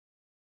field.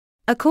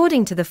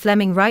 According to the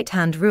Fleming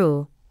right-hand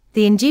rule,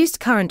 the induced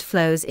current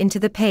flows into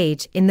the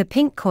page in the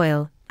pink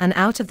coil and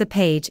out of the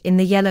page in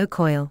the yellow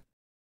coil.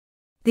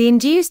 The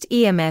induced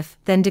EMF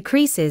then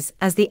decreases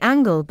as the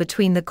angle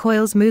between the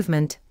coil's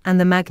movement and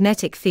the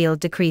magnetic field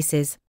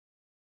decreases.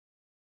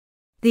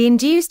 The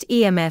induced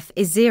EMF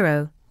is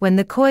 0 when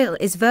the coil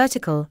is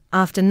vertical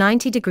after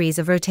 90 degrees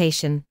of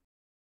rotation.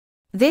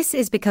 This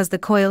is because the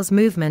coil's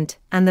movement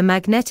and the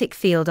magnetic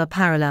field are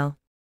parallel.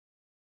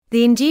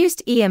 The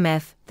induced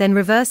EMF then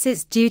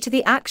reverses due to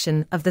the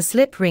action of the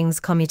slip rings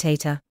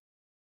commutator.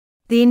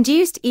 The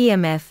induced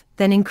EMF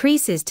then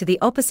increases to the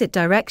opposite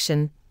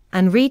direction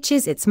and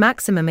reaches its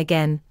maximum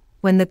again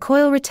when the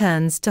coil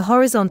returns to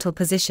horizontal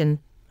position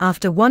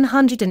after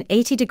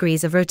 180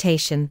 degrees of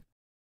rotation.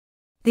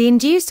 The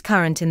induced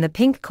current in the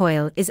pink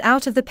coil is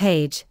out of the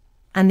page,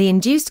 and the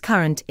induced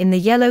current in the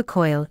yellow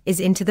coil is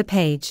into the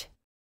page.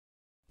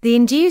 The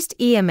induced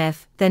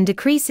EMF then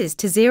decreases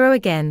to 0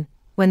 again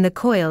when the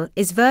coil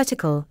is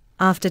vertical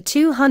after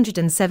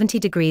 270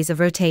 degrees of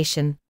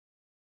rotation.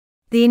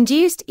 The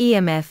induced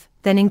EMF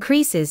then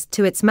increases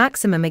to its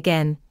maximum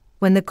again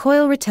when the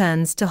coil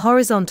returns to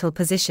horizontal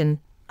position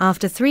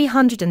after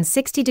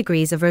 360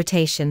 degrees of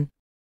rotation.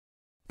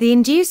 The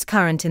induced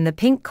current in the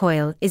pink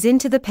coil is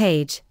into the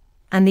page,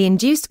 and the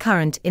induced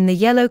current in the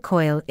yellow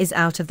coil is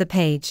out of the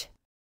page.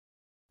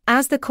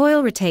 As the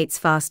coil rotates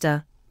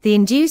faster, the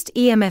induced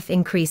EMF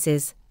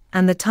increases,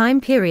 and the time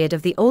period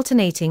of the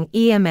alternating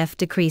EMF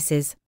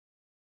decreases.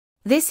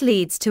 This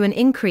leads to an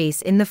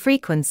increase in the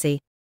frequency.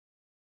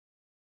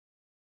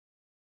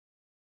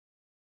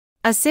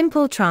 A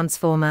simple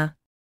transformer.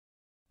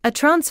 A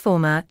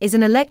transformer is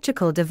an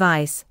electrical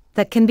device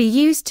that can be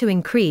used to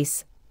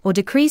increase or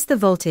decrease the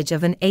voltage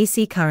of an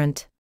AC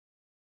current.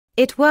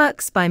 It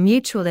works by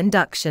mutual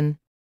induction.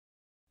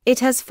 It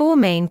has 4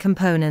 main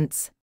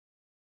components.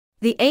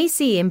 The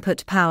AC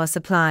input power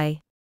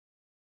supply,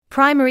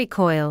 primary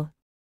coil,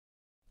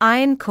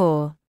 iron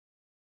core,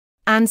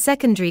 and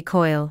secondary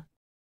coil.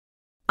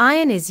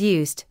 Iron is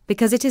used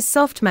because it is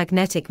soft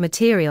magnetic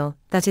material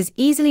that is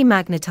easily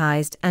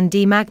magnetized and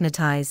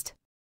demagnetized.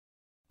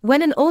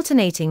 When an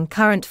alternating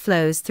current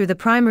flows through the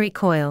primary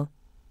coil,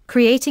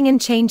 creating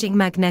and changing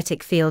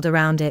magnetic field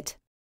around it,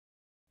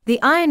 the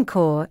iron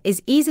core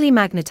is easily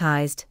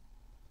magnetized,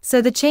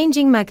 so the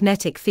changing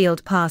magnetic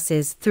field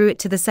passes through it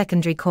to the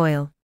secondary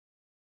coil.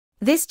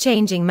 This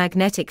changing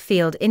magnetic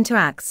field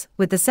interacts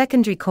with the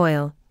secondary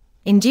coil,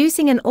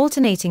 inducing an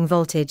alternating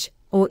voltage,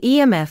 or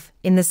EMF,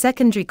 in the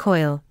secondary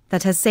coil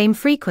that has same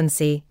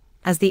frequency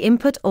as the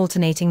input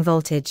alternating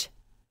voltage.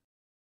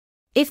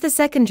 If the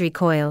secondary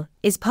coil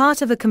is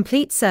part of a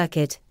complete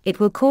circuit, it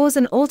will cause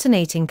an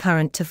alternating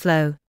current to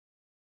flow.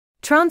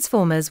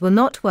 Transformers will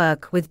not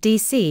work with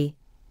DC,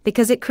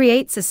 because it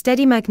creates a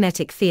steady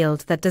magnetic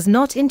field that does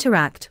not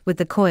interact with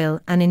the coil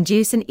and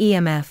induce an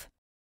EMF.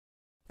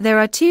 There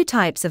are 2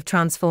 types of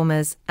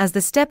transformers, as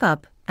the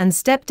step-up and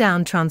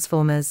step-down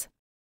transformers.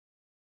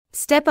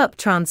 Step-up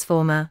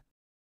transformer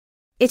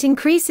It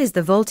increases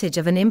the voltage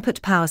of an input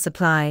power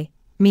supply,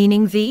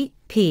 meaning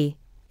Vp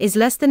is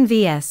less than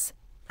Vs,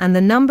 and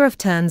the number of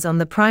turns on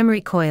the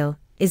primary coil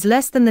is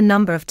less than the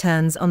number of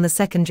turns on the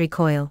secondary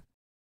coil.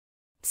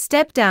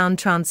 Step-down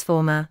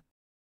transformer.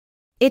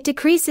 It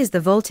decreases the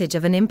voltage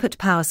of an input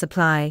power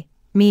supply,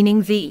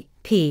 meaning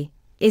Vp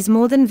is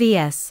more than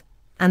Vs,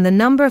 and the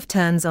number of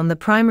turns on the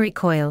primary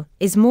coil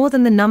is more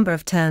than the number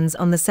of turns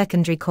on the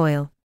secondary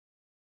coil.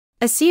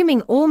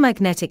 Assuming all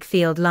magnetic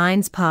field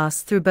lines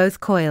pass through both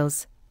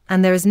coils,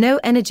 and there is no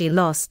energy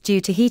loss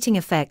due to heating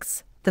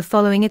effects, the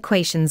following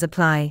equations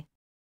apply.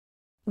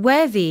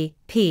 Where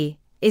Vp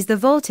is the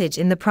voltage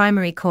in the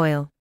primary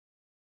coil,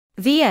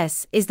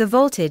 Vs is the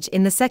voltage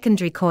in the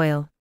secondary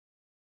coil,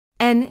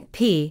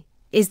 Np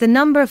is the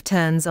number of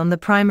turns on the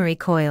primary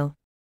coil,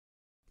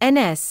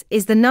 Ns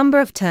is the number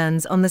of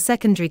turns on the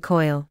secondary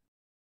coil.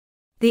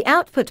 The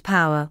output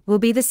power will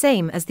be the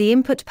same as the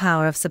input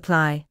power of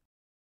supply.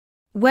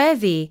 Where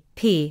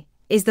Vp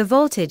is the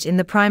voltage in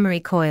the primary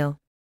coil,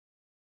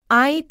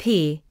 Ip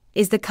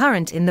is the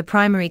current in the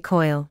primary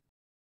coil,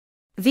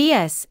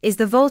 Vs is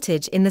the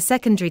voltage in the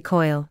secondary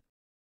coil,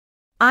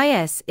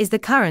 Is is the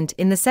current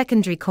in the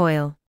secondary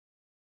coil.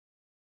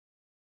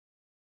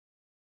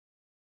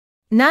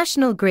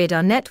 National grid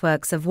are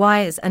networks of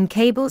wires and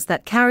cables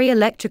that carry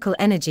electrical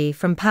energy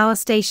from power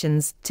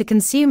stations to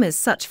consumers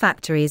such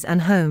factories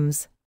and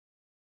homes.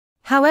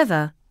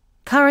 However,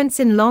 currents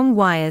in long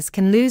wires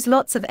can lose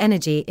lots of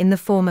energy in the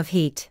form of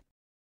heat.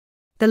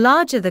 The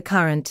larger the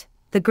current,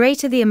 the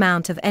greater the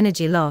amount of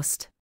energy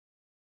lost.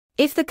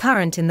 If the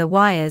current in the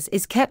wires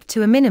is kept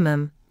to a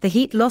minimum, the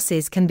heat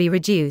losses can be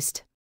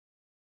reduced.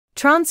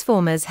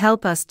 Transformers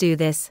help us do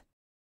this.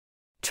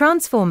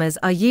 Transformers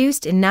are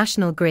used in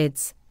national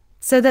grids,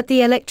 so that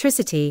the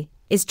electricity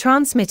is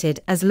transmitted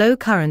as low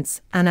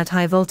currents and at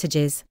high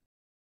voltages.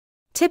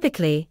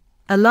 Typically,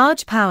 a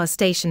large power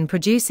station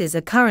produces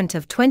a current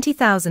of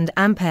 20,000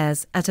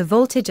 amperes at a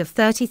voltage of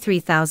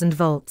 33,000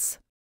 volts.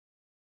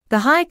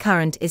 The high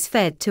current is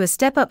fed to a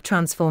step-up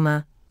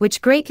transformer,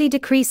 which greatly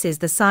decreases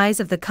the size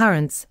of the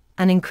currents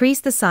and increase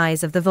the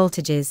size of the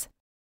voltages.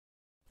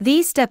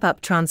 These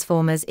step-up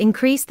transformers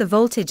increase the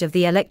voltage of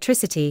the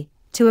electricity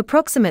to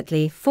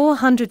approximately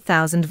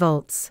 400,000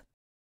 volts.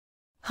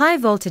 High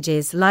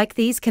voltages like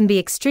these can be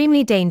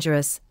extremely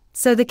dangerous,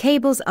 so the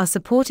cables are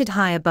supported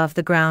high above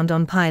the ground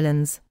on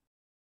pylons.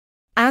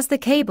 As the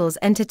cables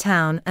enter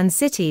town and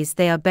cities,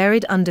 they are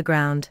buried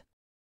underground.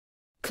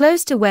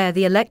 Close to where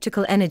the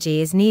electrical energy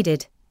is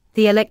needed,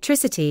 the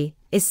electricity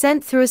is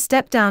sent through a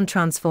step-down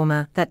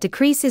transformer that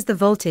decreases the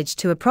voltage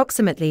to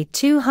approximately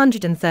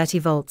 230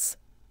 volts,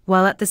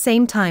 while at the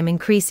same time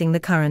increasing the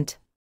current.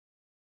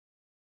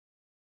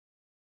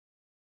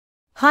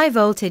 High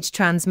voltage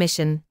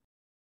transmission.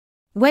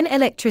 When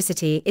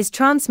electricity is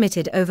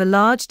transmitted over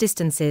large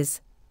distances,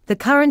 the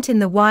current in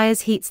the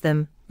wires heats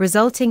them,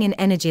 resulting in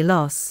energy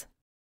loss.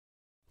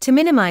 To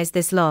minimize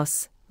this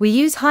loss, we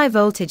use high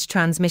voltage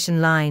transmission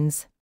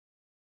lines.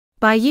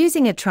 By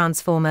using a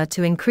transformer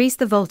to increase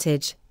the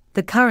voltage,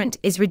 the current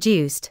is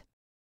reduced.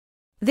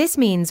 This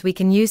means we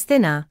can use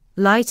thinner,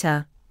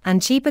 lighter,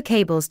 and cheaper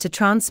cables to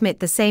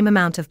transmit the same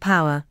amount of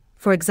power,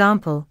 for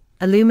example,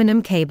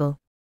 aluminum cable.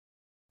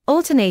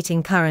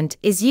 Alternating current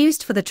is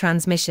used for the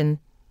transmission,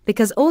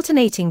 because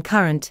alternating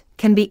current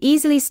can be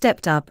easily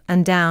stepped up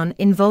and down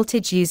in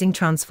voltage using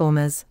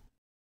transformers.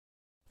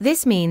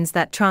 This means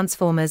that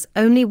transformers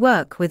only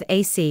work with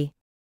AC.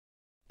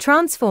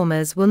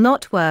 Transformers will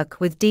not work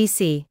with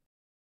DC.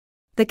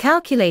 The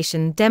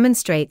calculation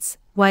demonstrates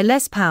why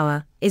less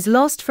power is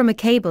lost from a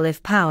cable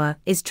if power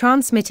is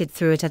transmitted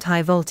through it at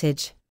high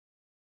voltage.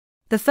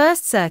 The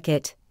first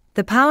circuit,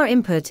 the power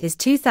input is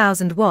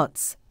 2000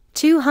 watts,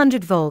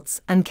 200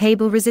 volts and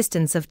cable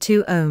resistance of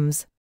 2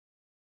 ohms.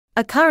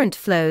 A current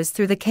flows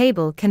through the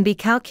cable can be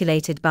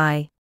calculated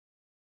by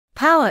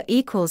power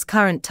equals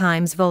current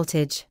times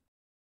voltage.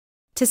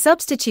 To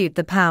substitute,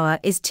 the power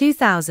is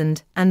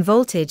 2000 and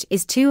voltage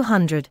is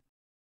 200.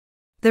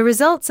 The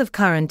results of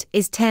current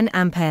is 10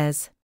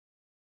 amperes.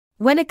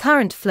 When a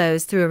current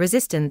flows through a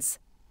resistance,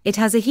 it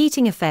has a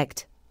heating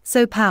effect,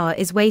 so power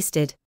is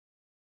wasted.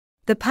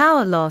 The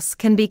power loss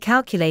can be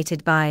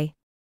calculated by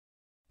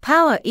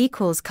power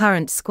equals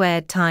current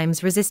squared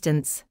times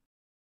resistance.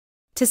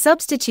 To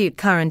substitute,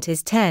 current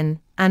is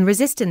 10 and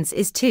resistance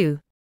is 2.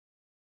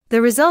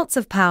 The results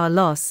of power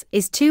loss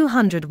is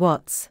 200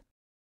 watts.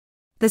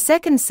 The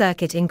second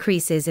circuit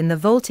increases in the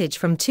voltage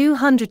from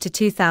 200 to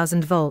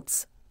 2000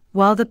 volts,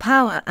 while the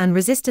power and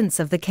resistance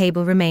of the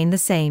cable remain the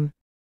same.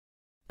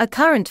 A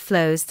current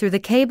flows through the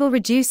cable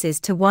reduces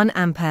to 1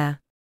 ampere.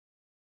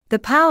 The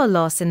power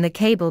loss in the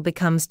cable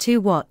becomes 2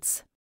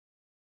 watts.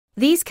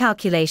 These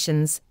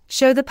calculations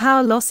show the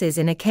power losses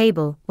in a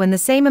cable when the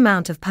same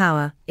amount of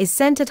power is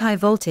sent at high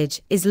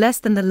voltage is less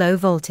than the low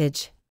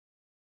voltage.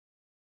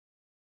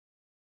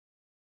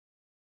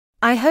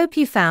 I hope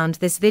you found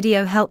this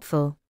video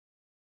helpful.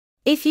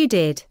 If you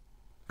did,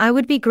 I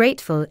would be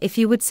grateful if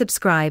you would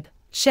subscribe,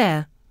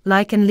 share,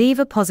 like and leave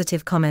a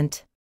positive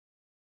comment.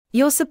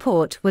 Your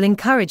support will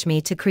encourage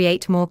me to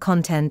create more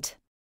content.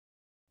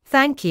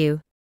 Thank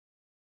you.